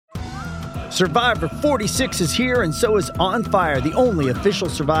Survivor 46 is here, and so is On Fire, the only official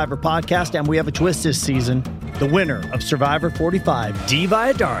Survivor podcast, and we have a twist this season. The winner of Survivor 45, Dee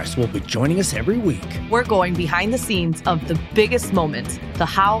Valladares, will be joining us every week. We're going behind the scenes of the biggest moments, the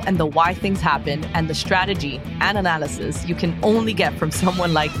how and the why things happen, and the strategy and analysis you can only get from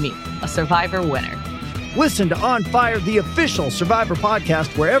someone like me, a Survivor winner. Listen to On Fire, the official Survivor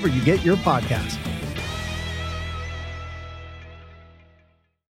podcast, wherever you get your podcasts.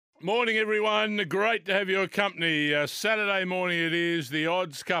 Morning, everyone. Great to have your company. Saturday morning it is. The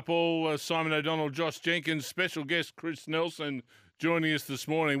odds couple, Simon O'Donnell, Josh Jenkins, special guest Chris Nelson joining us this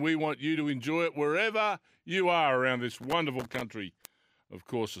morning. We want you to enjoy it wherever you are around this wonderful country. Of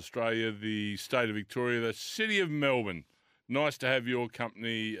course, Australia, the state of Victoria, the city of Melbourne. Nice to have your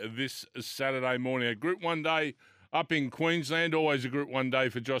company this Saturday morning. A Group 1 day up in Queensland. Always a Group 1 day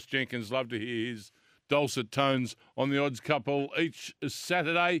for Josh Jenkins. Love to hear his dulcet tones on the odds couple each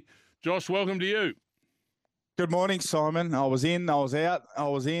Saturday. Josh, welcome to you. Good morning, Simon. I was in, I was out, I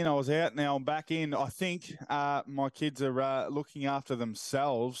was in, I was out. Now I'm back in. I think my kids are looking after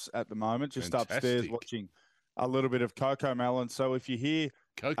themselves at the moment, just Fantastic. Upstairs watching a little bit of Coco Melon. So if you hear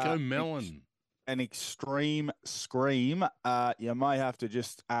Coco Melon, an extreme scream, you may have to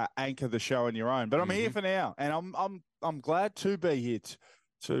just anchor the show on your own. But I'm here for now, and I'm glad to be here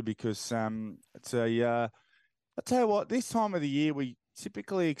too, because it's a I tell you what, this time of the year we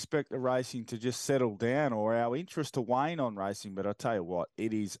typically expect the racing to just settle down or our interest to wane on racing, but I tell you what,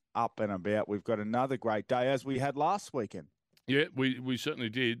 it is up and about. We've got another great day as we had last weekend. Yeah, we certainly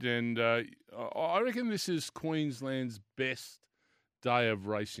did, and I reckon this is Queensland's best day of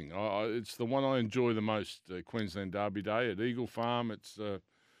racing. It's the one I enjoy the most, Queensland Derby Day at Eagle Farm. It's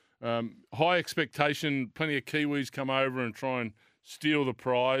high expectation, plenty of Kiwis come over and try and steal the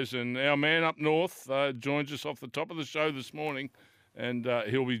prize, and our man up north joins us off the top of the show this morning, and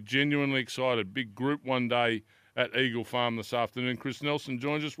he'll be genuinely excited. Big Group 1 day at Eagle Farm this afternoon. Chris Nelson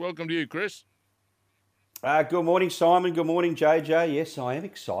joins us. Welcome to you, Chris. Good morning, Simon. Good morning, JJ. Yes, I am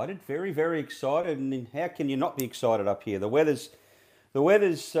excited. Very, very excited. And how can you not be excited up here? The weather's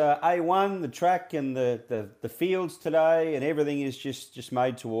A1, the track and the fields today, and everything is just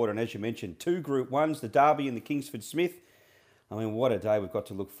made to order. And as you mentioned, 2 Group 1s, the Derby and the Kingsford Smith. I mean, what a day we've got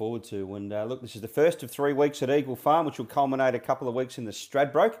to look forward to. And look, this is the first of 3 weeks at Eagle Farm, which will culminate a couple of weeks in the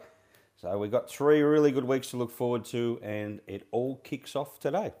Stradbroke. So we've got 3 really good weeks to look forward to, and it all kicks off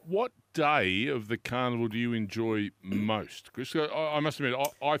today. What day of the carnival do you enjoy most, Chris? I must admit,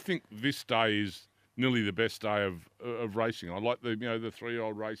 I think this day is nearly the best day of racing. I like the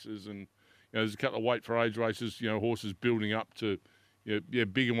 3-year-old races, and there's a couple of weight for age races. Horses building up to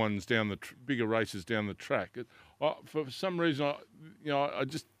bigger ones bigger races down the track. For some reason, I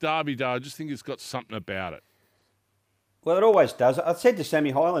just Derby Day. I just think it's got something about it. Well, it always does. I said to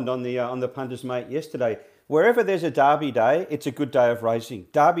Sammy Hyland on the Punters Mate yesterday, wherever there's a Derby Day, it's a good day of racing.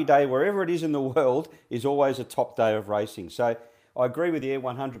 Derby Day, wherever it is in the world, is always a top day of racing. So I agree with you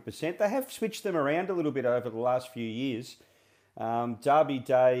 100%. They have switched them around a little bit over the last few years. Derby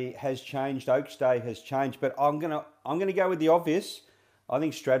Day has changed, Oaks Day has changed, but I'm gonna go with the obvious. I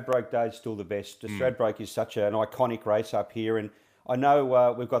think Stradbroke Day is still the best. The Stradbroke is such an iconic race up here, and I know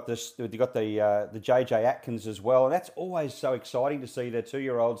we've got the JJ Atkins as well, and that's always so exciting to see their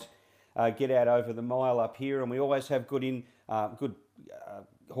 2-year-olds get out over the mile up here, and we always have good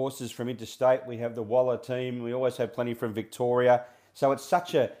horses from interstate. We have the Waller team. We always have plenty from Victoria. So it's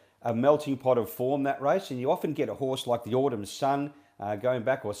such a melting pot of form, that race, and you often get a horse like the Autumn Sun going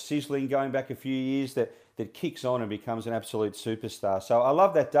back, or Sizzling going back a few years, that kicks on and becomes an absolute superstar. So I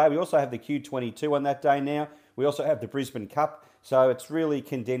love that day. We also have the Q22 on that day now. We also have the Brisbane Cup. So it's really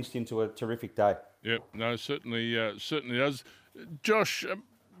condensed into a terrific day. Yep, no, certainly does. Josh,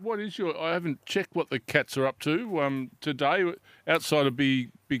 what is I haven't checked what the Cats are up to today, outside of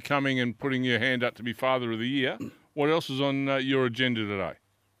becoming and putting your hand up to be Father of the Year. What else is on your agenda today?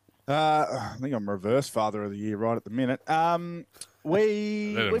 I think I'm reverse Father of the Year right at the minute.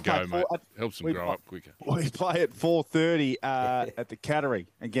 We Let them go, mate. Helps them grow up quicker. We play at 4:30 at the Cattery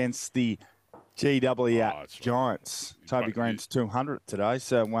against the GW Giants. Toby Green's 200 today.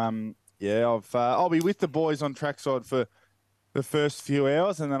 So, I'll be with the boys on trackside for the first few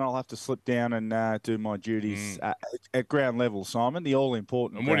hours, and then I'll have to slip down and do my duties at ground level, Simon, the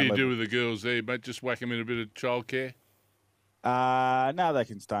all-important And what do you level. do with the girls there, mate? Just whack them in a bit of childcare? No, they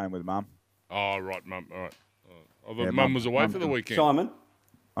can stay in with Mum. Oh, right, Mum. All right. I thought Mum was away for the weekend. Simon?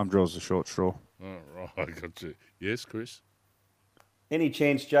 Mum draws the short straw. Oh, right, got you. Yes, Chris? Any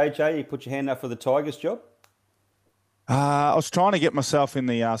chance, JJ, you put your hand up for the Tigers job? I was trying to get myself in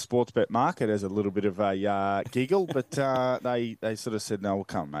the sports bet market as a little bit of a giggle, but they sort of said, no, well,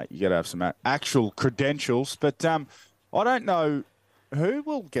 come, mate. You got to have some actual credentials. But I don't know who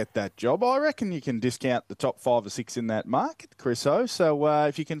will get that job. I reckon you can discount the top 5 or 6 in that market, Chris O. So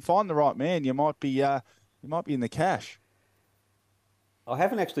if you can find the right man, you might be in the cash. I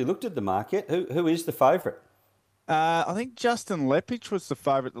haven't actually looked at the market. Who is the favourite? I think Justin Lepich was the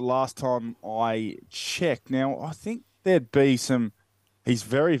favourite the last time I checked. Now, I think there'd be some. He's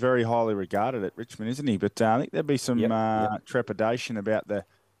very, very highly regarded at Richmond, isn't he? But I think there'd be some trepidation about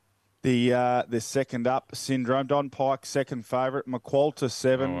the second up syndrome. Don Pike, second favourite. McQualter,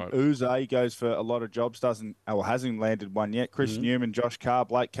 7. Right. Uze goes for a lot of jobs. Hasn't landed one yet. Chris Newman, Josh Carr,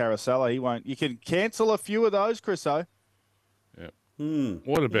 Blake Carousella. He won't. You can cancel a few of those, Chris O.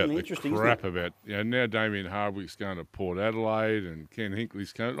 What about the Interesting, crap about, now Damien Hardwick's going to Port Adelaide and Ken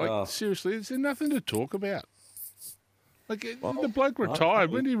Hinkley's going, seriously, is there nothing to talk about? Like, the bloke retired.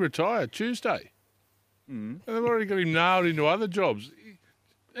 When did he retire? Tuesday. And they've already got him nailed into other jobs.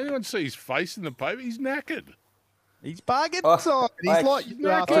 Anyone see his face in the paper? He's knackered. He's bargain time. He's like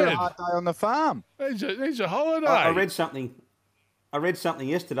after a hard day on the farm. Needs a holiday. I read something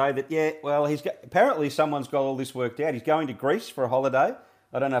yesterday that apparently someone's got all this worked out. He's going to Greece for a holiday.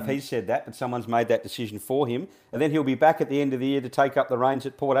 I don't know if he said that, but someone's made that decision for him. And then he'll be back at the end of the year to take up the reins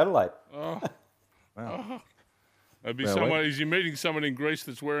at Port Adelaide. Wow. It'd be someone. Is he meeting someone in Greece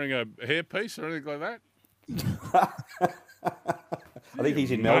that's wearing a hairpiece or anything like that? I think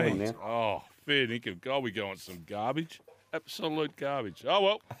he's in Melbourne now. Oh, fair dinkum. God, we go on some garbage. Absolute garbage. Oh,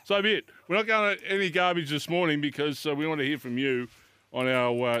 well, so be it. We're not going to any garbage this morning because we want to hear from you on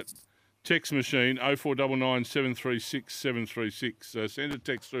our text machine, 0499 736 736. Send a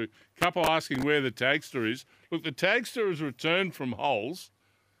text through. Couple asking where the tagster is. Look, the tagster has returned from Holes.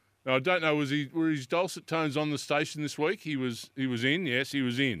 Now, I don't know, were his dulcet tones on the station this week? He was in, yes, he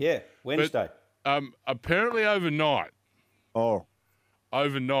was in. Yeah, Wednesday. But, apparently overnight. Oh.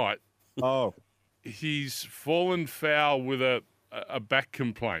 Overnight. Oh. He's fallen foul with a back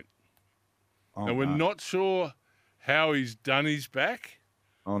complaint. And we're not sure how he's done his back.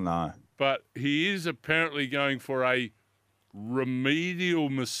 Oh, no. But he is apparently going for a remedial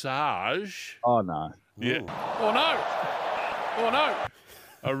massage. Oh, no. Yeah. Oh, no. Oh, no.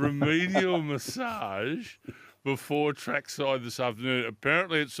 A remedial massage before trackside this afternoon.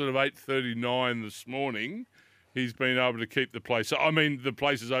 Apparently it's sort of 8:39 this morning. He's been able to keep the place. I mean, the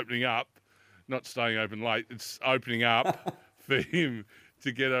place is opening up, not staying open late. It's opening up for him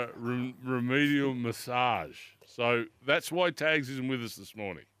to get a remedial massage. So that's why Tags isn't with us this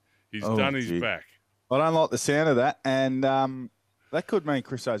morning. He's done his back. I don't like the sound of that. And that could mean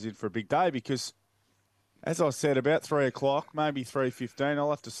Chris O's in for a big day because, as I said, about 3 o'clock, maybe 3:15,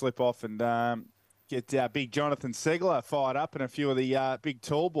 I'll have to slip off and get big Jonathan Segler fired up and a few of the big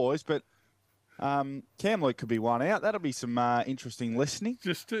tall boys. But Cam Luke could be one out. That'll be some interesting listening.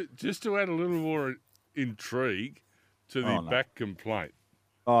 Just to add a little more intrigue to the back complaint.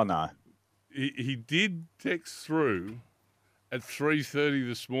 Oh, no. He did text through at 3:30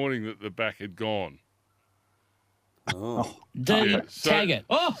 this morning that the back had gone. Oh. Tag it.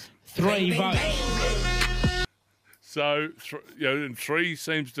 Oh, 3 votes. So, and 3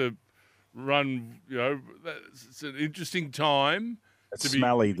 seems to run, it's an interesting time to be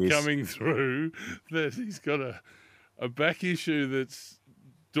coming through that he's got a back issue that's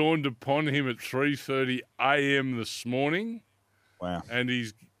dawned upon him at 3:30 a.m. this morning. Wow. And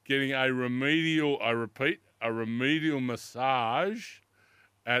he's getting a remedial massage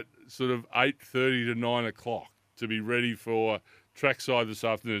at sort of 8:30 to 9 o'clock to be ready for trackside this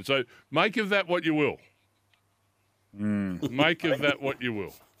afternoon. So make of that what you will. Make of that what you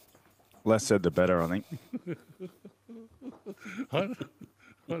will. Less said, the better, I think. I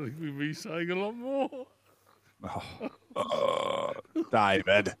think we'd be saying a lot more.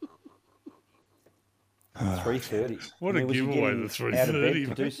 David. 3:30. What a giveaway, the 3:30. Out of bed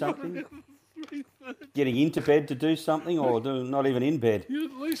to do something? Getting into bed to do something or not even in bed?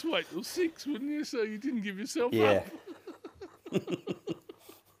 You'd at least wait till 6, wouldn't you? So you didn't give yourself up.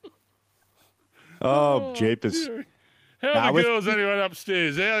 Oh, jeepers. How are the girls anyway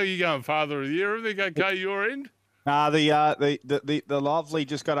upstairs? How are you going, Father of the Year? Everything okay your end? The lovely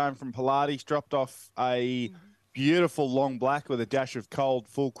just got home from Pilates, dropped off a beautiful long black with a dash of cold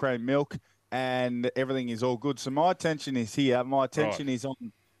full cream milk, and everything is all good. So my attention is here. My attention is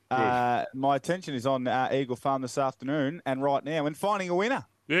on Eagle Farm this afternoon and right now and finding a winner.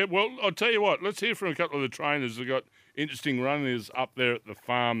 Yeah, well, I'll tell you what. Let's hear from a couple of the trainers that got interesting runners up there at the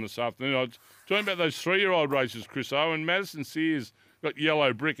farm this afternoon. I was talking about those 3-year-old races, Chris Owen. Madison Sears got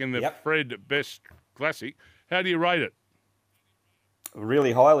yellow brick in the Fred Best Classic. How do you rate it?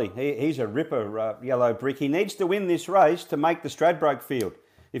 Really highly. He's a ripper, Yellow Brick. He needs to win this race to make the Stradbroke field.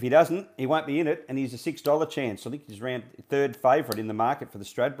 If he doesn't, he won't be in it, and he's a $6 chance. I think he's around third favourite in the market for the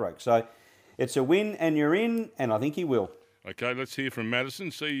Stradbroke. So it's a win and you're in, and I think he will. Okay, let's hear from Madison.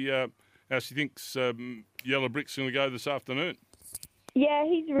 See how she thinks Yellow Brick's going to go this afternoon. Yeah,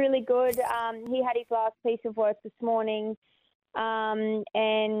 he's really good. He had his last piece of work this morning.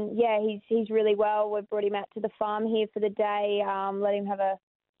 And yeah, he's really well. We've brought him out to the farm here for the day, let him have a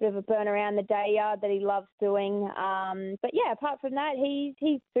bit of a burn around the day yard that he loves doing. But yeah, apart from that,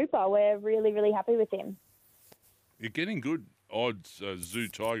 he's super. We're really, really happy with him. You're getting good odds, Zoo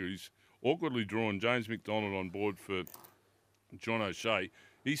Tiger. He's awkwardly drawn James McDonald on board for John O'Shea.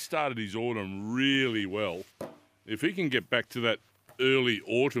 He started his autumn really well. If he can get back to that early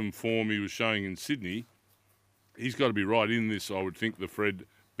autumn form he was showing in Sydney, he's got to be right in this, I would think, the Fred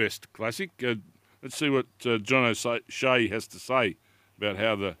Best Classic. Let's see what John O'Shea has to say about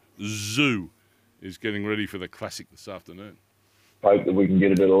how the Zoo is getting ready for the Classic this afternoon. Hope that we can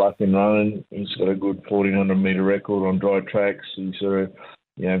get a bit of luck in running. He's got a good 1,400 metre record on dry tracks. He sort of,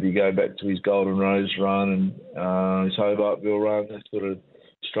 if you go back to his Golden Rose run and his Hobartville run, that's sort of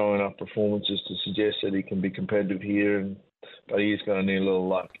strong enough performances to suggest that he can be competitive here. But he is going to need a little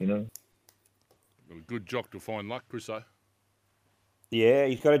luck, Got a good jock to find luck, Chriso. Yeah,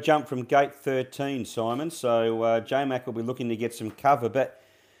 he's got to jump from gate 13, Simon. So J-Mac will be looking to get some cover. But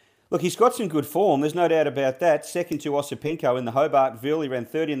look, he's got some good form. There's no doubt about that. Second to Osipenko in the Hobartville. He ran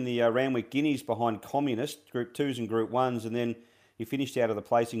third in the Randwick Guineas behind Communist, Group 2s and Group 1s. And then he finished out of the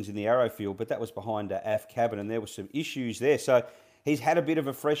placings in the Arrowfield. But that was behind AF Cabin, and there were some issues there. So he's had a bit of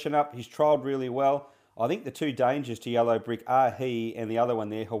a freshen up. He's trialled really well. I think the two dangers to Yellow Brick are he and the other one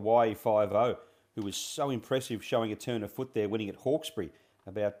there, Hawaii 5-0. Who was so impressive showing a turn of foot there, winning at Hawkesbury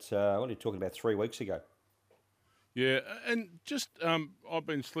about, what are you talking about, 3 weeks ago? Yeah, and just, I've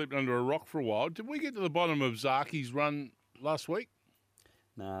been sleeping under a rock for a while. Did we get to the bottom of Zaki's run last week?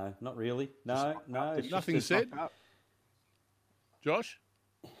 No, not really. No. Nothing said? Josh?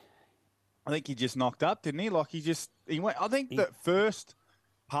 I think he just knocked up, didn't he? He went. I think the first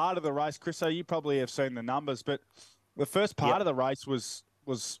part of the race, Chris, so you probably have seen the numbers, but the first part of the race was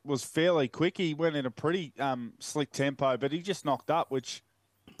fairly quick. He went in a pretty slick tempo, but he just knocked up, which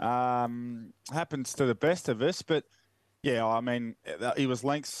happens to the best of us. But yeah, I mean, he was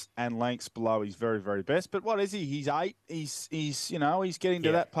lengths and lengths below his very, very best. But what is he? He's 8. He's getting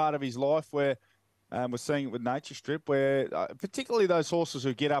to that part of his life where we're seeing it with Nature Strip, where particularly those horses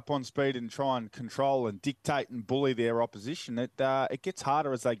who get up on speed and try and control and dictate and bully their opposition, it gets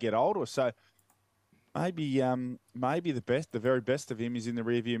harder as they get older. So maybe the very best of him is in the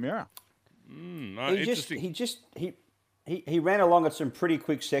rearview mirror. He ran along at some pretty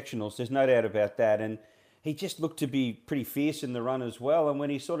quick sectionals. There's no doubt about that, and he just looked to be pretty fierce in the run as well. And when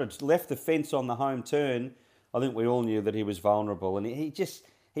he sort of left the fence on the home turn, I think we all knew that he was vulnerable. And he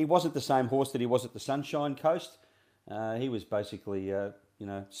wasn't the same horse that he was at the Sunshine Coast. He was basically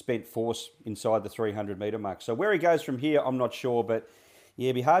spent force inside the 300 metre mark. So where he goes from here, I'm not sure, but yeah,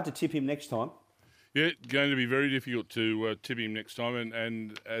 it'd be hard to tip him next time. Yeah, going to be very difficult to tip him next time.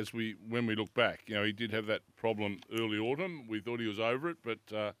 And when we look back, he did have that problem early autumn. We thought he was over it, but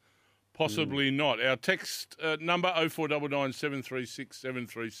possibly not. Our text number 0499 736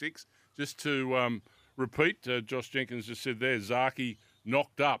 736. Just to repeat, Josh Jenkins just said there, Zaki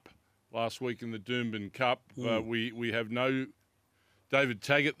knocked up last week in the Doomben Cup. We have no David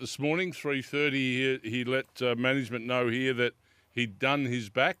Taggart this morning, 3:30. He let management know here that he'd done his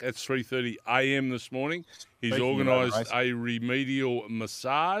back. That's 3:30 a.m. this morning. He's organised a remedial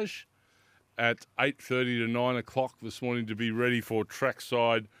massage at 8:30 to 9 o'clock this morning to be ready for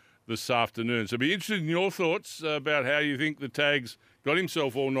trackside this afternoon. So be interested in your thoughts about how you think the Tags got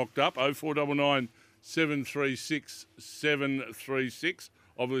himself all knocked up. 0499 736 736.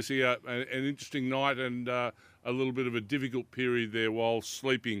 Obviously an interesting night and a little bit of a difficult period there while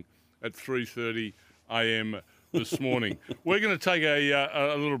sleeping at 3:30 a.m. this morning. We're going to take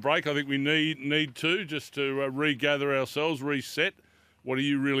a little break. I think we need to, just to regather ourselves, reset. What are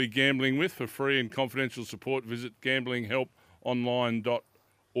you really gambling with? For free and confidential support, visit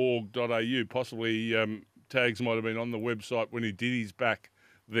gamblinghelponline.org.au. Possibly Tags might have been on the website when he did his back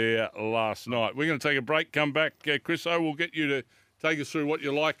there last night. We're going to take a break, come back. Chris O, we'll get you to take us through what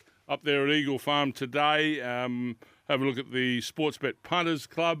you like up there at Eagle Farm today. Have a look at the Sportsbet Punters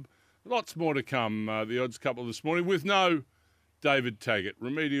Club. Lots more to come, the odds couple this morning, with no David Taggart.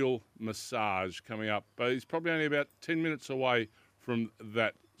 Remedial massage coming up. He's probably only about 10 minutes away from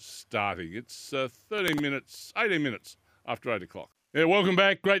that starting. It's 18 minutes after 8 o'clock. Yeah, welcome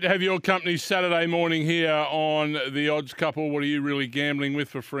back. Great to have your company Saturday morning here on The Odds Couple. What are you really gambling with?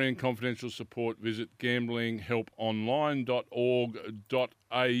 For free and confidential support, visit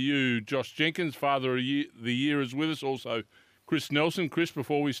gamblinghelponline.org.au. Josh Jenkins, Father of the Year, is with us. Also, Chris Nelson. Chris,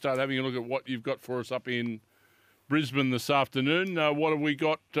 before we start having a look at what you've got for us up in Brisbane this afternoon, what have we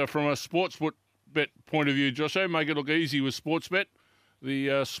got from a sports bet point of view, Josho? Make it look easy with Sportsbet. The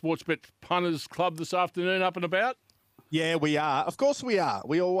Sportsbet Punters Club this afternoon up and about? Yeah, we are. Of course we are.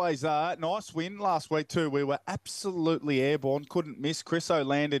 We always are. Nice win last week too. We were absolutely airborne. Couldn't miss. Chriso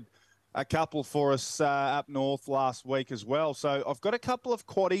landed a couple for us up north last week as well. So I've got a couple of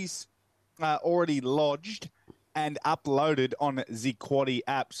quaddies already lodged and uploaded on the Quaddie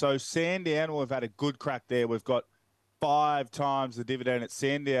app. So Sandown, we've had a good crack there. We've got 5 times the dividend at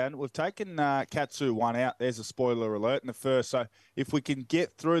Sandown. We've taken Katsu 1 out. There's a spoiler alert in the first. So if we can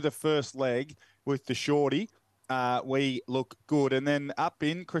get through the first leg with the shorty, we look good. And then up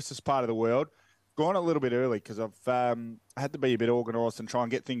in Chris's part of the world, gone a little bit early because I've had to be a bit organised and try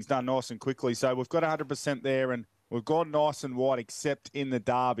and get things done nice and quickly. So we've got 100% there, and we've gone nice and wide, except in the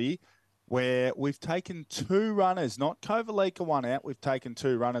derby where we've taken 2 runners, not Kovalika 1 out. We've taken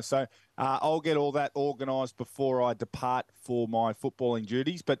 2 runners. So I'll get all that organised before I depart for my footballing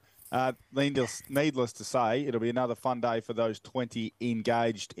duties. But needless to say, it'll be another fun day for those 20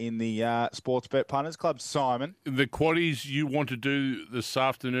 engaged in the Sportsbet Punters Club. Simon? The quaddies you want to do this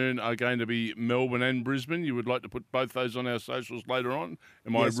afternoon are going to be Melbourne and Brisbane. You would like to put both those on our socials later on.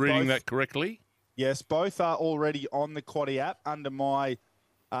 Am I reading that correctly? Yes, both are already on the Quaddie app under my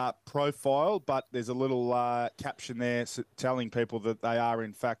profile, but there's a little caption there telling people that they are,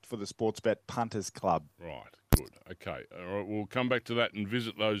 in fact, for the Sportsbet Punters Club. Right. Good. Okay. All right. We'll come back to that and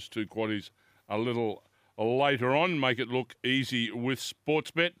visit those 2 quaddies a little later on. Make it look easy with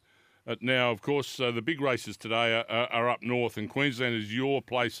Sportsbet. Now, of course, the big races today are up north, and Queensland is your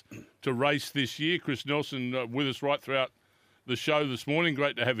place to race this year. Chris Nelson with us right throughout the show this morning.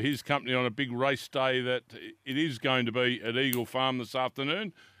 Great to have his company on a big race day that it is going to be at Eagle Farm this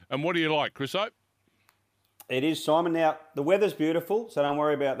afternoon. And what do you like, Chris Ope? It is, Simon. Now, the weather's beautiful, so don't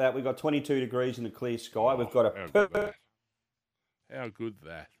worry about that. We've got 22 degrees in the clear sky. We've got How good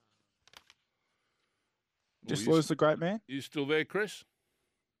that. Just lose the great man. You still there, Chris?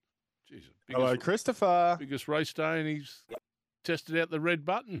 Jeez, hello, Christopher. Biggest race day, and he's tested out the red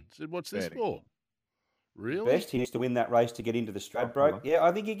button. Said, what's this for? Really? Best. He needs to win that race to get into the Stradbroke. Yeah,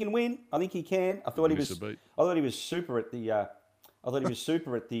 I think he can win. I think he can. I thought he was super at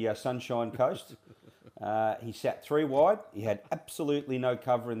the Sunshine Coast. He sat 3 wide. He had absolutely no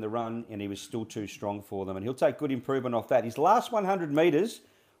cover in the run, and he was still too strong for them. And he'll take good improvement off that. His last 100 metres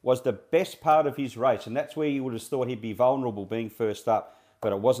was the best part of his race, and that's where you would have thought he'd be vulnerable being first up,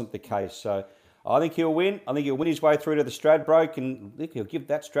 but it wasn't the case. So I think he'll win. I think he'll win his way through to the Stradbroke, and he'll give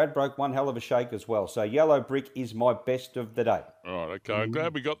that Stradbroke one hell of a shake as well. So Yellow Brick is my best of the day. All right, okay. I'm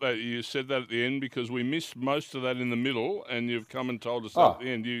glad we got that. You said that at the end because we missed most of that in the middle, and you've come and told us at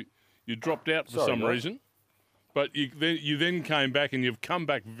the end. You dropped out for some reason, but you then came back, and you've come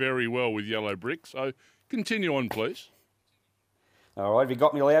back very well with Yellow Brick. So continue on, please. All right, have you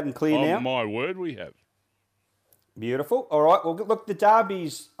got me loud and clear now? My word, we have. Beautiful. All right, well, look, the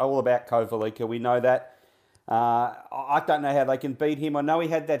derby's all about Kovalika. We know that. I don't know how they can beat him. I know he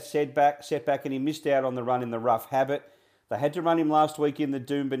had that setback, and he missed out on the run in the Rough Habit. They had to run him last week in the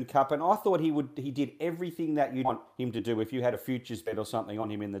Doomben Cup, and I thought he did everything that you'd want him to do if you had a futures bet or something on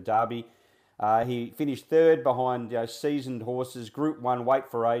him in the Derby. He finished 3rd behind seasoned horses, Group 1 weight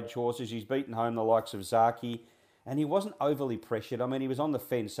for age horses. He's beaten home the likes of Zaki, and he wasn't overly pressured. I mean, he was on the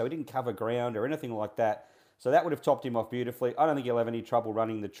fence, so he didn't cover ground or anything like that. So that would have topped him off beautifully. I don't think he'll have any trouble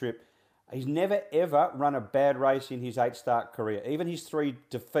running the trip. He's never, ever run a bad race in his 8-start career. Even his 3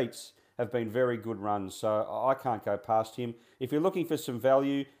 defeats have been very good runs, so I can't go past him. If you're looking for some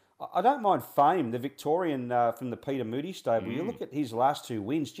value, I don't mind Fame, the Victorian from the Peter Moody stable. You look at his last 2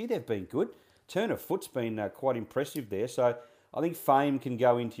 wins, gee, they've been good. Turn of foot's been quite impressive there, so I think Fame can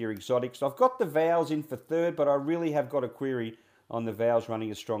go into your exotics. I've got the Vows in for 3rd, but I really have got a query on the Vows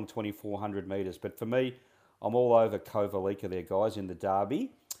running a strong 2,400 metres. But for me, I'm all over Kovalika there, guys, in the Derby.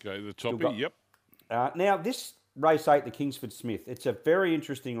 Okay, the toppy, yep. Now, this race 8, the Kingsford Smith, it's a very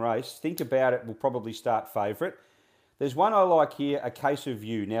interesting race. Think about it, we'll probably start favourite. There's one I like here, A Case of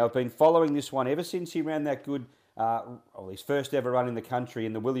You. Now, I've been following this one ever since he ran that good, his first ever run in the country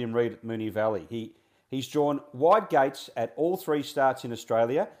in the William Reid at Moonee Valley. He's drawn wide gates at all 3 starts in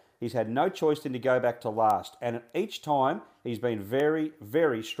Australia. He's had no choice than to go back to last. And each time, he's been very,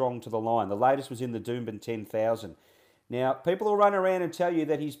 very strong to the line. The latest was in the Doomben 10,000. Now, people will run around and tell you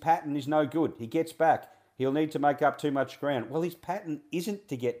that his pattern is no good. He gets back. he'll need to make up too much ground. Well, his pattern isn't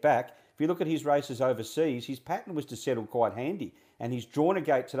to get back. If you look at his races overseas, his pattern was to settle quite handy. And he's drawn a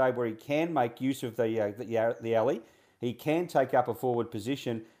gate today where he can make use of the alley. He can take up a forward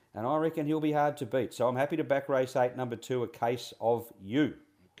position, and I reckon he'll be hard to beat. So I'm happy to back race 8, number 2, A Case of You.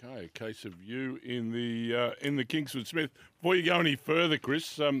 Okay, A Case of You in the Kingsford Smith. Before you go any further,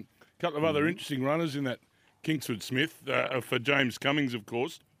 Chris, a couple of other interesting runners in that Kingsford Smith for James Cummings, of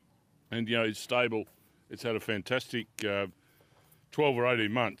course. And, his stable, it's had a fantastic 12 or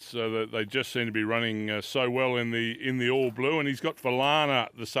 18 months. So they just seem to be running so well in the all blue. And he's got Valana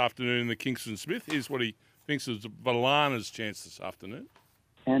this afternoon in the Kingston Smith. Here's what he thinks is Valana's chance this afternoon.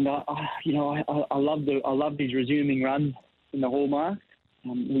 And I loved his resuming run in the Hallmark.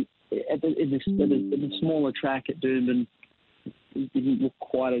 At the smaller track at Doomben, he didn't look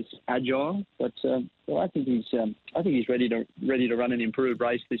quite as agile, but I think he's ready to run an improved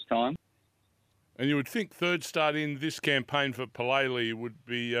race this time. And you would think third start in this campaign for Palele would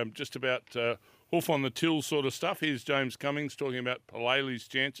be just about hoof on the till sort of stuff. Here's James Cummings talking about Palele's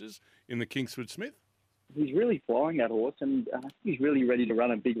chances in the Kingsford Smith. He's really flying, that horse, and I think he's really ready to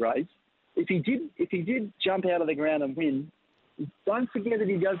run a big race. If he did jump out of the ground and win, don't forget that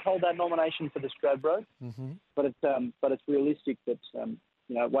he does hold that nomination for the Stradbroke. Mm-hmm. But it's realistic that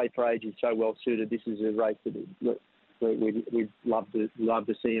Weight for Age is so well suited. This is a race that we'd love to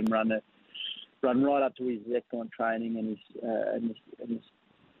see him run right up to his excellent training and his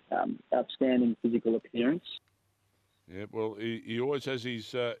outstanding physical appearance. Yeah, well, he always has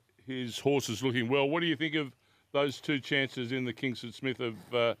his horses looking well. What do you think of those two chances in the Kingsford Smith of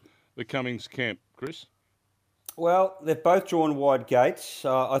the Cummings camp, Chris? Well, they've both drawn wide gates.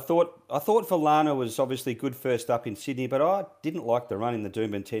 I thought Valana was obviously good first up in Sydney, but I didn't like the run in the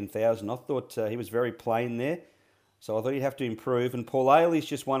Doomben 10,000. I thought he was very plain there, so I thought he'd have to improve. And Paul Ailey's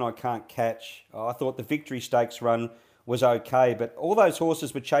just one I can't catch. I thought the Victory Stakes run was okay, but all those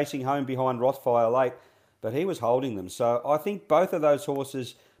horses were chasing home behind Rothfire late, but he was holding them. So I think both of those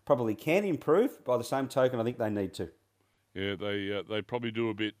horses probably can improve. By the same token, I think they need to. Yeah, they probably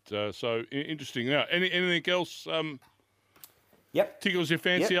do a bit. So interesting. Now, anything else? Yep. Tickles your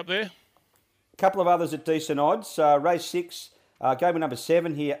fancy up there? A couple of others at decent odds. Race 6, go with number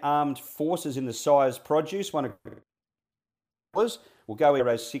 7 here. Armed Forces in the Sire's Produce. We'll go with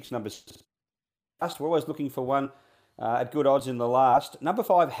race 6, number 6. We're always looking for one at good odds in the last. Number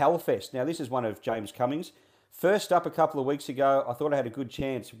 5, Hellfest. Now, this is one of James Cummings. First up a couple of weeks ago, I thought I had a good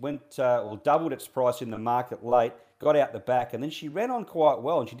chance. Doubled its price in the market late, got out the back, and then she ran on quite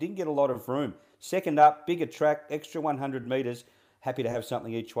well, and she didn't get a lot of room. Second up, bigger track, extra 100 metres. Happy to have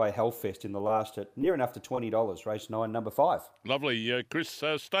something each way. Hellfest in the last at near enough to $20. Race 9, number 5. Lovely. Chris,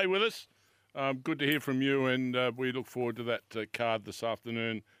 stay with us. Good to hear from you, and we look forward to that card this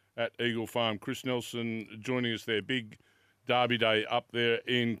afternoon at Eagle Farm. Chris Nelson joining us there. Big Derby Day up there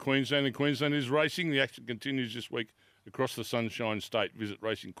in Queensland, and Queensland is racing. The action continues this week across the Sunshine State. Visit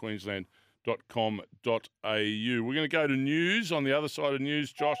racingqueensland.com.au. We're going to go to news. On the other side of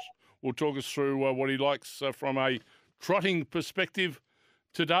news, Josh will talk us through what he likes from a trotting perspective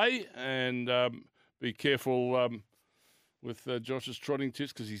today, and be careful with Josh's trotting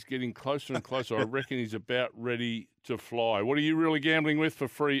tips because he's getting closer and closer. I reckon he's about ready to fly. What are you really gambling with? For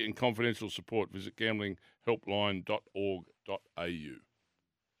free and confidential support, visit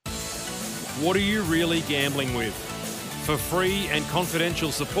gamblinghelpline.org.au. What are you really gambling with? For free and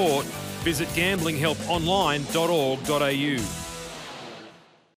confidential support, visit gamblinghelponline.org.au.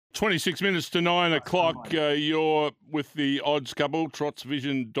 26 minutes to 9 o'clock. You're with the odds couple,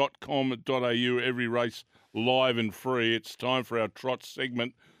 trotsvision.com.au. Every race live and free. It's time for our Trots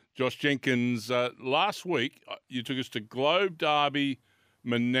segment. Josh Jenkins, last week you took us to Globe Derby,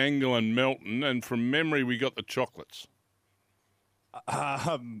 Menangle and Melton, and from memory we got the chocolates.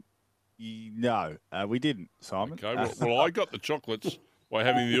 No, we didn't, Simon. Okay, well, I got the chocolates by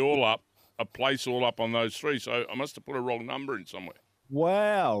having a place all up on those three, so I must have put a wrong number in somewhere.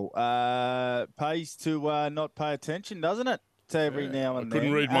 Wow. Pays to not pay attention, doesn't it? To every now and then. I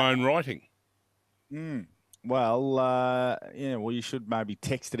couldn't read my own writing. Well, you should maybe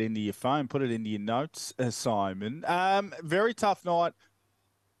text it into your phone, put it into your notes, Simon. Very tough night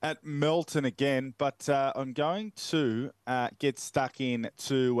at Melton again, but I'm going to get stuck in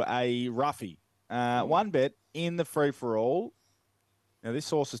to a roughie. One bet in the free-for-all. Now, this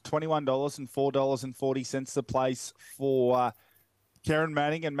horse is $21 and $4.40 the place for Karen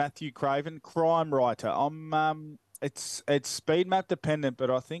Manning and Matthew Craven. Crime Writer. It's speed map dependent,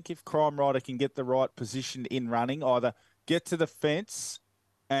 but I think if Crime Rider can get the right position in running, either get to the fence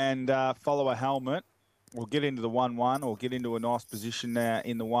and follow a helmet, or get into the 1-1, or get into a nice position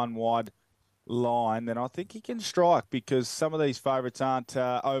in the 1 wide line, then I think he can strike because some of these favourites aren't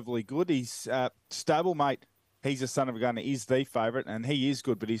overly good. He's stablemate. He's a son of a gun. Is the favourite, and he is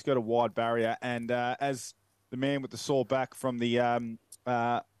good, but he's got a wide barrier. And as the man with the sore back from the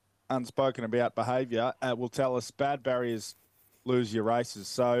unspoken about behaviour will tell us, bad barriers lose your races.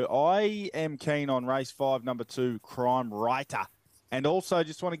 So I am keen on race 5, number 2, Crime Writer. And also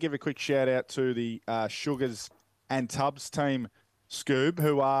just want to give a quick shout out to the Sugars and Tubbs team, Scoob,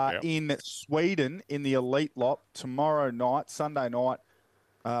 who are in Sweden in the elite lot tomorrow night, Sunday night.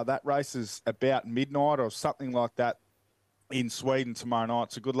 That race is about midnight or something like that in Sweden tomorrow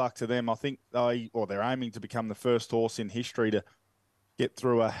night. So good luck to them. I think they're aiming to become the first horse in history to get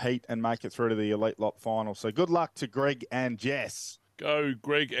through a heat and make it through to the elite lot final. So good luck to Greg and Jess. Go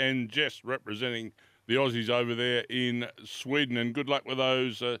Greg and Jess representing the Aussies over there in Sweden. And good luck with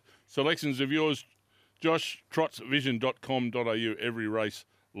those selections of yours, Josh. Trotsvision.com.au. Every race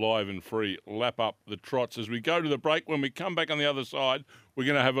live and free. Lap up the trots. As we go to the break, when we come back on the other side, we're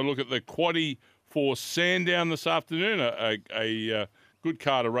going to have a look at the quaddie for Sandown this afternoon. A good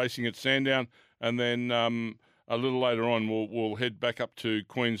card of racing at Sandown. And then a little later on, we'll head back up to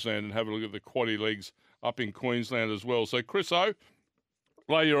Queensland and have a look at the quaddie legs up in Queensland as well. So, Chris O,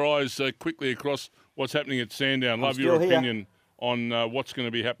 lay your eyes quickly across what's happening at Sandown. Love your opinion on what's going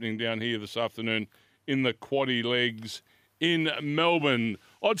to be happening down here this afternoon in the quaddie legs in Melbourne.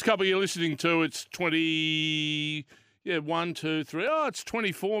 Odds Couple you're listening to, it's 1, 2, 3. It's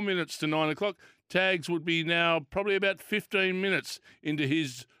 24 minutes to 9 o'clock. Tags would be now probably about 15 minutes into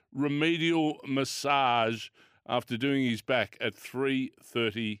his remedial massage after doing his back at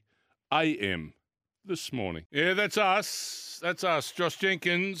 3:30 a.m. this morning. Yeah, that's us. That's us. Josh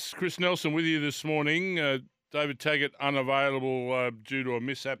Jenkins, Chris Nelson with you this morning. David Taggart unavailable due to a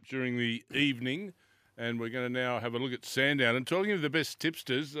mishap during the evening. And we're going to now have a look at Sandown. And talking of the best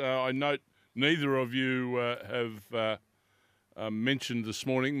tipsters, I note neither of you have mentioned this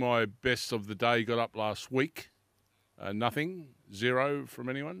morning my best of the day got up last week. Nothing? 0 from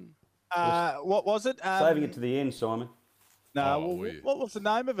anyone? What was it? Saving it to the end, Simon. No, what was the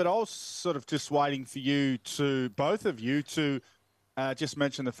name of it? I was sort of just waiting for both of you to just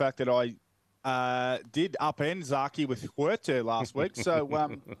mention the fact that I did upend Zaki with Huerta last week. So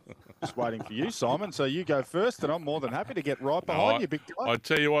just waiting for you, Simon. So you go first, and I'm more than happy to get right behind you, big guy. I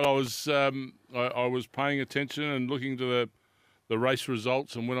tell you what, I was paying attention and looking to the race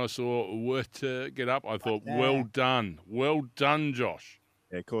results, and when I saw Huerta get up, I thought, well done, Josh.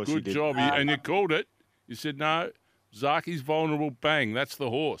 Yeah, of course, good job. And you called it. You said no. Zaki's vulnerable. Bang. That's the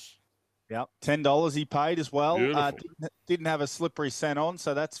horse. Yep. $10 he paid as well. Didn't have a slippery scent on,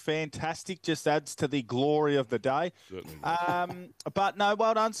 so that's fantastic. Just adds to the glory of the day. Certainly. But no,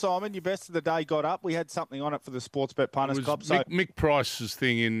 well done, Simon. Your best of the day got up. We had something on it for the Sportsbet Punters Club. So Mick Price's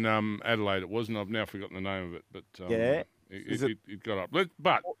thing in Adelaide. It wasn't. I've now forgotten the name of it. But it got up.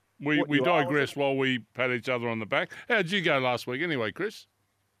 But we digress while we pat each other on the back. How'd you go last week anyway, Chris?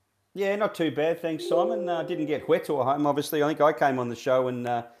 Yeah, not too bad, thanks, Simon. Didn't get Huerta home, obviously. I think I came on the show and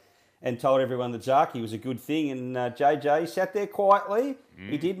told everyone that Zaki was a good thing, and JJ sat there quietly.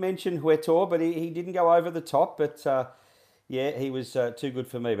 He did mention Huerta, but he didn't go over the top. But he was too good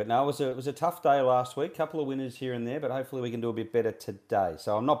for me. But no, it was a tough day last week. Couple of winners here and there, but hopefully we can do a bit better today.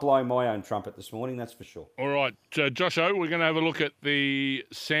 So I'm not blowing my own trumpet this morning, that's for sure. All right, Josho, we're going to have a look at the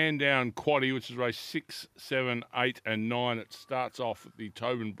Sandown Quaddie, which is race 6, 7, 8 and 9. It starts off at the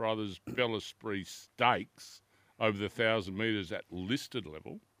Tobin Brothers Bellesprit Stakes over the 1,000 metres at listed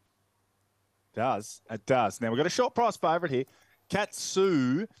level. It does. Now, we've got a short price favourite here.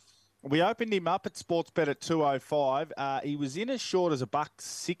 Katsu. We opened him up at Sportsbet at 205. He was in as short as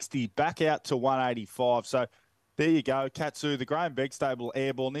 $1.60, back out to 185. So there you go. Katsu, the Graham Begg stable,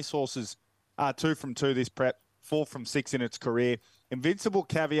 airborne. This horse is 2 from 2 this prep, 4 from 6 in its career. Invincible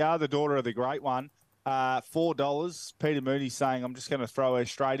Caviar, the daughter of the great one, $4. Peter Mooney saying, I'm just going to throw her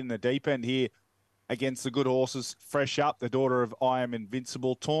straight in the deep end here against the good horses. Fresh Up, the daughter of I Am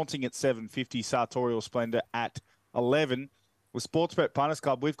Invincible. Taunting at $7.50. Sartorial Splendor at $11. With Sportsbet Punters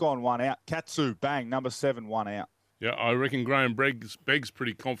Club, we've gone 1 out. Katsu, bang, number 7, 1 out. Yeah, I reckon Graham Begg's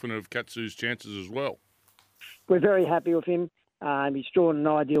pretty confident of Katsu's chances as well. We're very happy with him. He's drawn an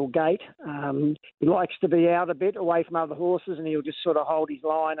ideal gait. He likes to be out a bit, away from other horses, and he'll just sort of hold his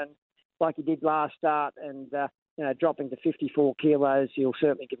line, and like he did last start, and dropping to 54 kilos, he'll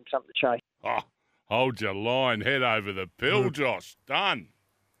certainly give him something to chase. Oh, hold your line, head over the pill, Josh. Done.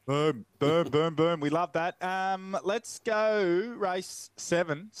 Boom, boom, boom, boom. We love that. Let's go race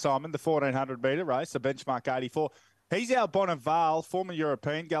 7, Simon, the 1,400 metre race, a benchmark 84. He's our Bonneval, former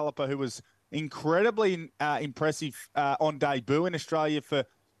European galloper who was incredibly impressive on debut in Australia for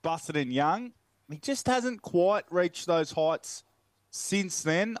Busted Young. He just hasn't quite reached those heights since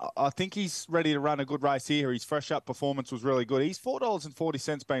then. I think he's ready to run a good race here. His fresh up performance was really good. He's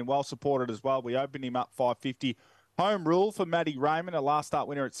 $4.40 been well supported as well. We opened him up $5.50. Home rule for Matty Raymond, a last start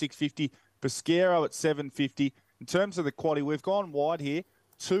winner at $6.50. Pesquero at $7.50. In terms of the quaddie, we've gone wide here.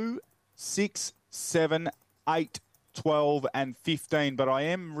 2, 6, 7, 8, 12 and 15, but I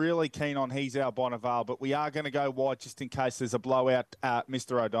am really keen on He's Our Bonneval, but we are going to go wide just in case there's a blowout,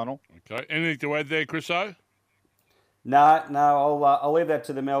 Mr. O'Donnell. Okay, anything to add there, Chriso? No, I'll leave that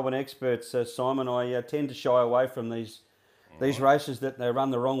to the Melbourne experts, Simon. I tend to shy away from these races that they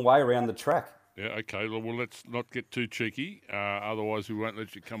run the wrong way around the track. Yeah, okay. Well, let's not get too cheeky. Otherwise, we won't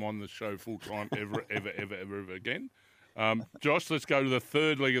let you come on the show full time ever again. Josh, let's go to the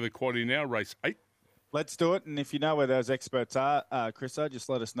third leg of the quaddie now, race 8. Let's do it. And if you know where those experts are, Chriso, just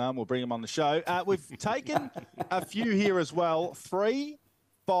let us know and we'll bring them on the show. We've taken a few here as well. 3,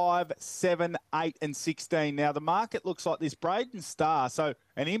 5, 7, 8 and 16. Now, the market looks like this Braden Star. So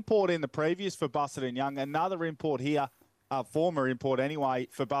an import in the previous for Busted Young. Another import here, former import anyway,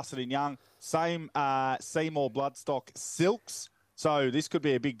 for Busted Young. Same Seymour Bloodstock Silks. So this could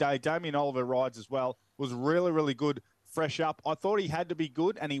be a big day. Damien Oliver rides as well. Was really, really good. Fresh up. I thought he had to be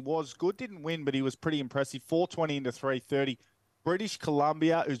good, and he was good. Didn't win, but he was pretty impressive. 420 into 330. British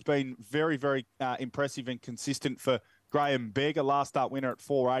Columbia, who's been very, very impressive and consistent for Graham Begg, a last start winner at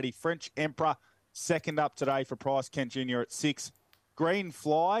 480. French Emperor, second up today for Price Kent Jr. at 6. Green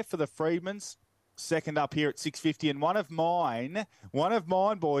Fly for the Freedmans, second up here at 650. And one of mine,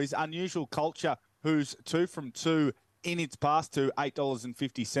 boys, Unusual Culture, who's 2 from 2 in its past to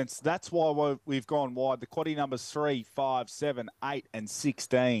 $8.50. That's why we've gone wide. The quaddie numbers 3, 5, 7, 8 and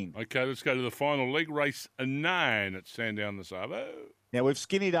 16. Okay, let's go to the final leg, race 9 at Sandown the Savo. Now, we've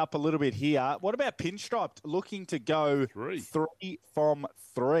skinnied up a little bit here. What about Pinstriped? Looking to go 3 from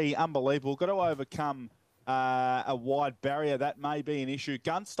 3. Unbelievable. Got to overcome a wide barrier. That may be an issue.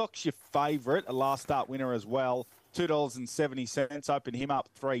 Gunstock's your favourite, a last start winner as well. $2.70. Open him up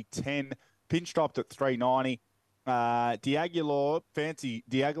 3.10. Pinstriped at 3.90. D'Aguilar, fancy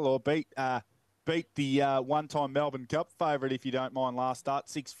D'Aguilar, beat the one-time Melbourne Cup favourite, if you don't mind, last start,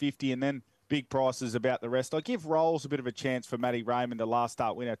 $6.50, and then big prices about the rest. I give Rolls a bit of a chance for Matty Raymond, a last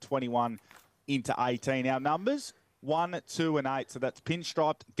start winner, 21 into 18. Our numbers, 1, 2 and 8, so that's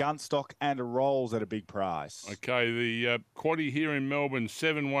Pinstriped, Gunstock and a Rolls at a big price. Okay, the quaddie here in Melbourne,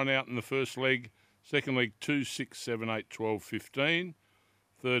 7-1 out in the first leg. Second leg, 2, 6, 7, 8, 12, 15.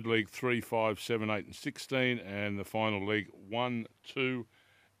 Third leg, 3, 5, 7, 8 and 16. And the final leg, 1, 2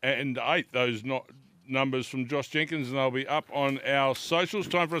 and 8. Those numbers from Josh Jenkins, and they'll be up on our socials.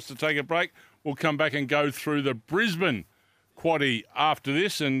 Time for us to take a break. We'll come back and go through the Brisbane quaddie after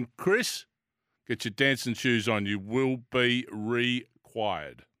this. And Chris, get your dancing shoes on. You will be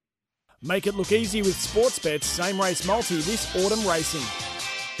required. Make it look easy with Sportsbet's same race multi this autumn racing.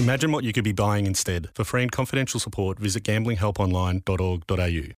 Imagine what you could be buying instead. For free and confidential support, visit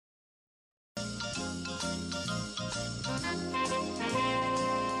gamblinghelponline.org.au.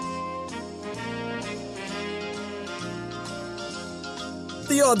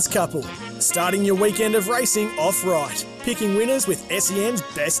 The Odds Couple, starting your weekend of racing off right, picking winners with SEN's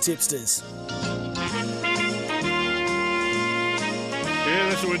best tipsters. Yeah,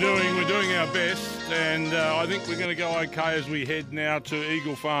 that's what we're doing. We're doing our best, and I think we're going to go okay as we head now to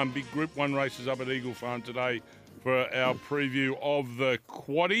Eagle Farm. Big Group 1 races up at Eagle Farm today for our preview of the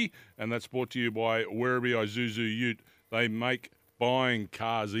quaddie, and that's brought to you by Werribee Isuzu Ute. They make buying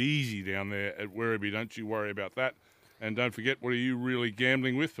cars easy down there at Werribee. Don't you worry about that. And don't forget, what are you really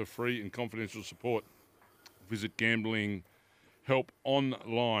gambling with? For free and confidential support, visit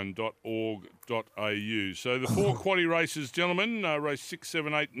gamblinghelponline.org.au. So the 4 quaddie races, gentlemen, race 6,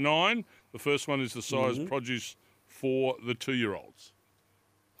 7, 8, 9. The first one is the size produce for the 2-year-olds.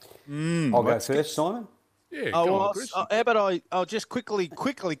 I'll go first, Simon. Yeah, how about I'll just quickly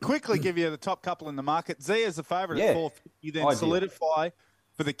give you the top couple in the market. Zia's the favourite at $4.50. Then Solidify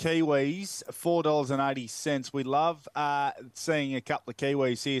for the Kiwis, $4.80. We love seeing a couple of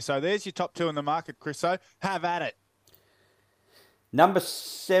Kiwis here. So there's your top 2 in the market, Chriso. Have at it. Number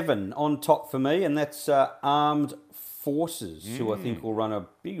 7 on top for me, and that's Armed Forces, who I think will run a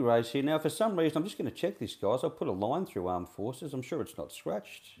big race here. Now, for some reason, I'm just going to check this, guys. I'll put a line through Armed Forces. I'm sure it's not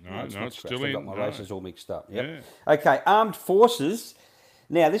scratched. No, it's not scratched. Still I've got in. my No. races all mixed up. Yep. Yeah. Okay, Armed Forces.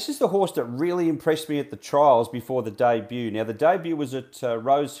 Now, this is the horse that really impressed me at the trials before the debut. Now, the debut was at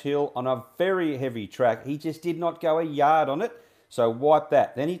Rose Hill on a very heavy track. He just did not go a yard on it, so wipe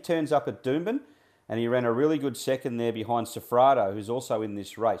that. Then he turns up at Doomben, and he ran a really good second there behind Sofrado, who's also in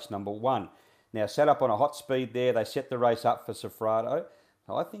this race, number 1. Now, set up on a hot speed there. They set the race up for Sofrado.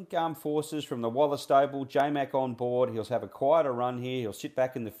 I think Armed Forces from the Waller stable, J-Mac on board. He'll have a quieter run here. He'll sit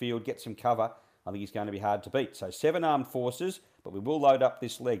back in the field, get some cover. I think he's going to be hard to beat. So 7 Armed Forces, but we will load up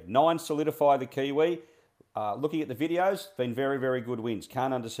this leg. 9 Solidify the Kiwi. Looking at the videos, been very, very good wins.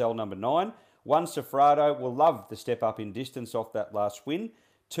 Can't undersell number 9. 1 Sofrado will love the step up in distance off that last win.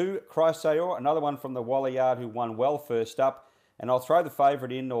 2 Chrysaor, another one from the Waller yard who won well first up. And I'll throw the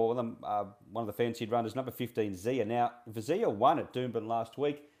favourite in, or one of the fancied runners, number 15, Zia. Now, Zia won at Doomben last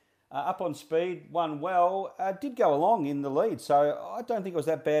week. Up on speed, won well, did go along in the lead. So I don't think it was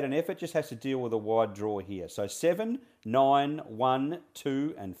that bad an effort, just has to deal with a wide draw here. So 7, 9, 1,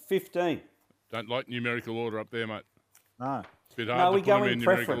 2 and 15. Don't like numerical order up there, mate. No. Bit hard to put them in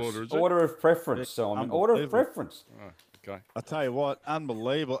numerical order, is it? Order of preference, Simon. Order of preference. Oh, okay. I'll tell you what,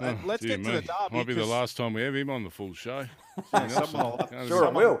 unbelievable. Let's get to the derby. Might be the last time we have him on the full show. Sure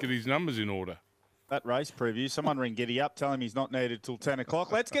it will. Get his numbers in order. That race preview, someone ring Giddy up, tell him he's not needed till 10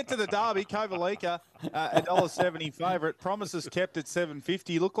 o'clock. Let's get to the derby. Kovalika, $1.70 favourite. Promises kept at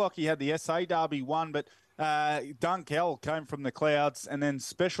 $7.50. Looked like he had the SA derby won, but Dunkel came from the clouds, and then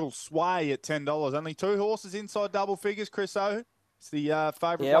Special Sway at $10. Only 2 horses inside double figures, Chris O. It's the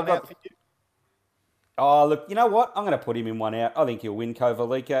favourite one out for you. Oh, look, you know what? I'm going to put him in one out. I think he'll win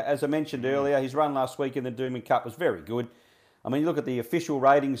Kovalika. As I mentioned earlier, his run last week in the Doomben Cup was very good. I mean, you look at the official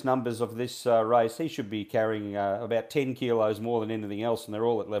ratings numbers of this race, he should be carrying about 10 kilos more than anything else, and they're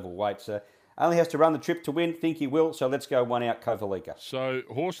all at level weight. So only has to run the trip to win. Think he will. So let's go one out, Kovalika. So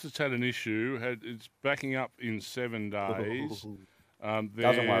horse that's had an issue, it's backing up in 7 days.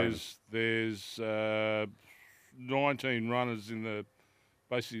 Doesn't worry. There's 19 runners in the,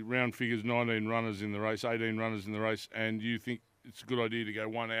 basically round figures, 19 runners in the race, 18 runners in the race, and you think it's a good idea to go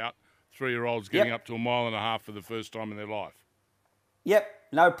one out, 3-year-olds getting up to 1.5 miles for the first time in their life. Yep,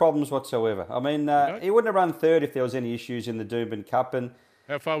 no problems whatsoever. I mean, he wouldn't have run third if there was any issues in the Doomben Cup. And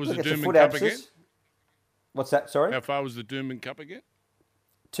how far was the Doomben Cup again? What's that, sorry? How far was the Doomben Cup again?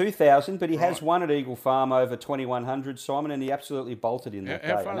 2,000, but he has won at Eagle Farm over 2,100, Simon, and he absolutely bolted in that day.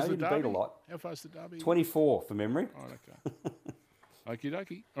 How far is the he didn't beat a lot. How far is the Derby? 24 for memory. Oh, okay. Okie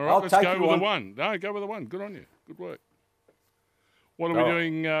dokie. All right, let's go with the 1. No, go with the 1. Good on you. Good work. What are we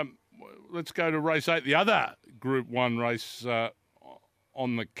doing? Let's go to race 8, the other Group 1 race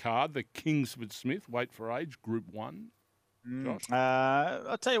on the card, the Kingsford Smith, weight for age, Group 1. Josh?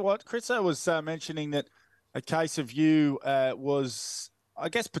 I'll tell you what, Chris was mentioning that A Case of You was, I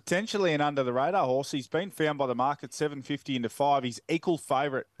guess, potentially an under-the-radar horse. He's been found by the market 750 into 5. He's equal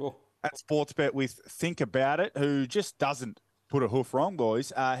favourite at Sportsbet with Think About It, who just doesn't put a hoof wrong,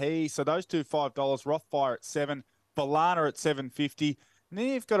 boys. So those two $5, Rothfire at 7, Balana at 750. And then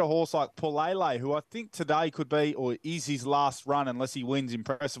you've got a horse like Pulele, who I think today could be or is his last run unless he wins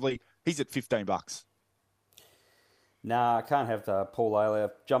impressively. He's at $15. Nah, I can't have Pulele.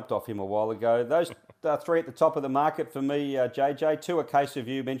 I've jumped off him a while ago. Those 3 at the top of the market for me, JJ. 2, A Case of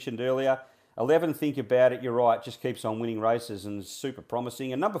You, mentioned earlier. 11, Think About It. You're right, just keeps on winning races and is super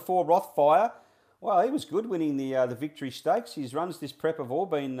promising. And number 4, Rothfire. Well, he was good winning the Victory Stakes. His runs this prep have all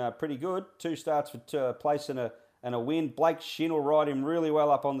been pretty good. 2 starts for place and a win. Blake Shin will ride him really well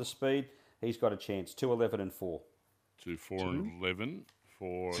up on the speed. He's got a chance. 2, 11 and 4. 2, 4 and 11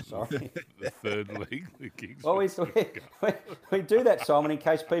 for the third leg. The Kings. Well, we do that, Simon, in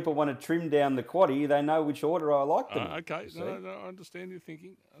case people want to trim down the quaddie. They know which order I like them. Okay, no, I understand your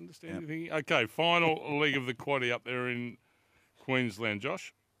thinking. Okay, final leg of the quaddie up there in Queensland,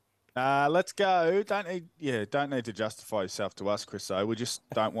 Josh. Let's go. Don't need to justify yourself to us, Chris. We just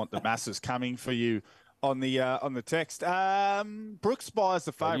don't want the masses coming for you on the text. Brooks Spires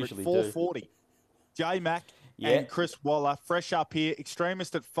the favourite, 440. J-Mac and Chris Waller, fresh up here.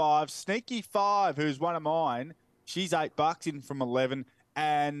 Extremist at 5. Sneaky 5, who's one of mine. She's $8 in from 11.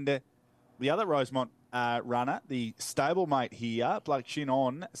 And the other Rosemont runner, the stablemate here, Blake Shin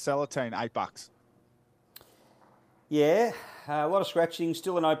on, Salatine, $8. Yeah, a lot of scratching,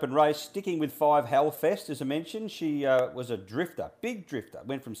 still an open race. Sticking with 5, Hellfest, as I mentioned. She was a drifter, big drifter.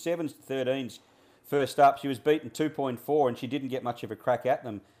 Went from 7s to 13s first up. She was beaten 2.4 and she didn't get much of a crack at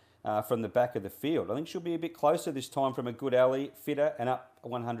them from the back of the field. I think she'll be a bit closer this time from a good alley, fitter and up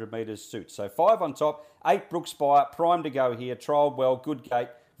 100 metres suit. So 5 on top, 8 Brooks Spire, prime to go here. Trialled well, good gate,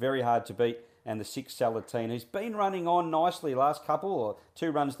 very hard to beat. And the 6 Salatine, who's been running on nicely last couple or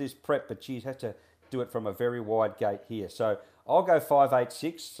 2 runs this prep, but she's had to do it from a very wide gate here. So I'll go 5, 8,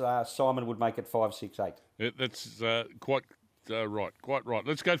 6. Simon would make it 5, 6, 8. Yeah, that's quite right.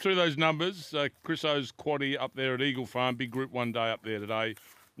 Let's go through those numbers. Chris O's quaddie up there at Eagle Farm, big Group 1 day up there today.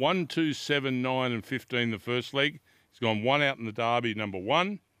 1, 2, 7, 9 and 15 the first leg. He's gone 1 out in the Derby, number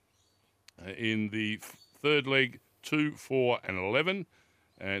 1. In the third leg, 2, 4 and 11.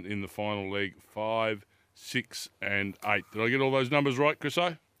 and in the final leg, 5, 6 and 8. Did I get all those numbers right,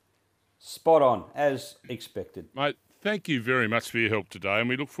 Chriso? Spot on, as expected. Mate, thank you very much for your help today, and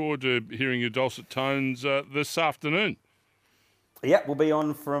we look forward to hearing your dulcet tones this afternoon. Yeah, we'll be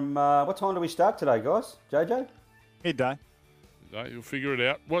on from, what time do we start today, guys? JJ? Midday. You'll figure it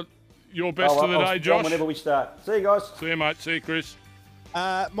out. What your best of the day, Josh? Whenever we start. See you guys. See you, mate. See you, Chris.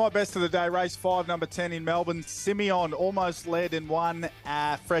 My best of the day, race 5, number 10 in Melbourne. Simeon almost led and won.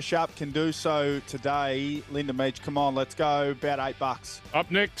 Fresh up, can do so today. Linda Meach, come on, let's go. About $8. Up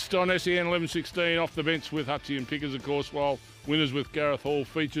next on SEN 11:16, off the bench with Hutchie and Pickers, of course, while Winners with Gareth Hall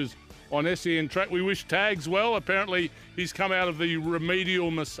features on SEN Track. We wish Tags well. Apparently, he's come out of the remedial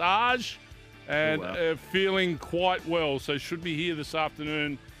massage and feeling quite well, so should be here this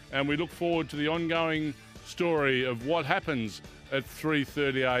afternoon. And we look forward to the ongoing story of what happens at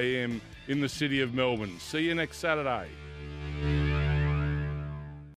 3:30 a.m. in the city of Melbourne. See you next Saturday.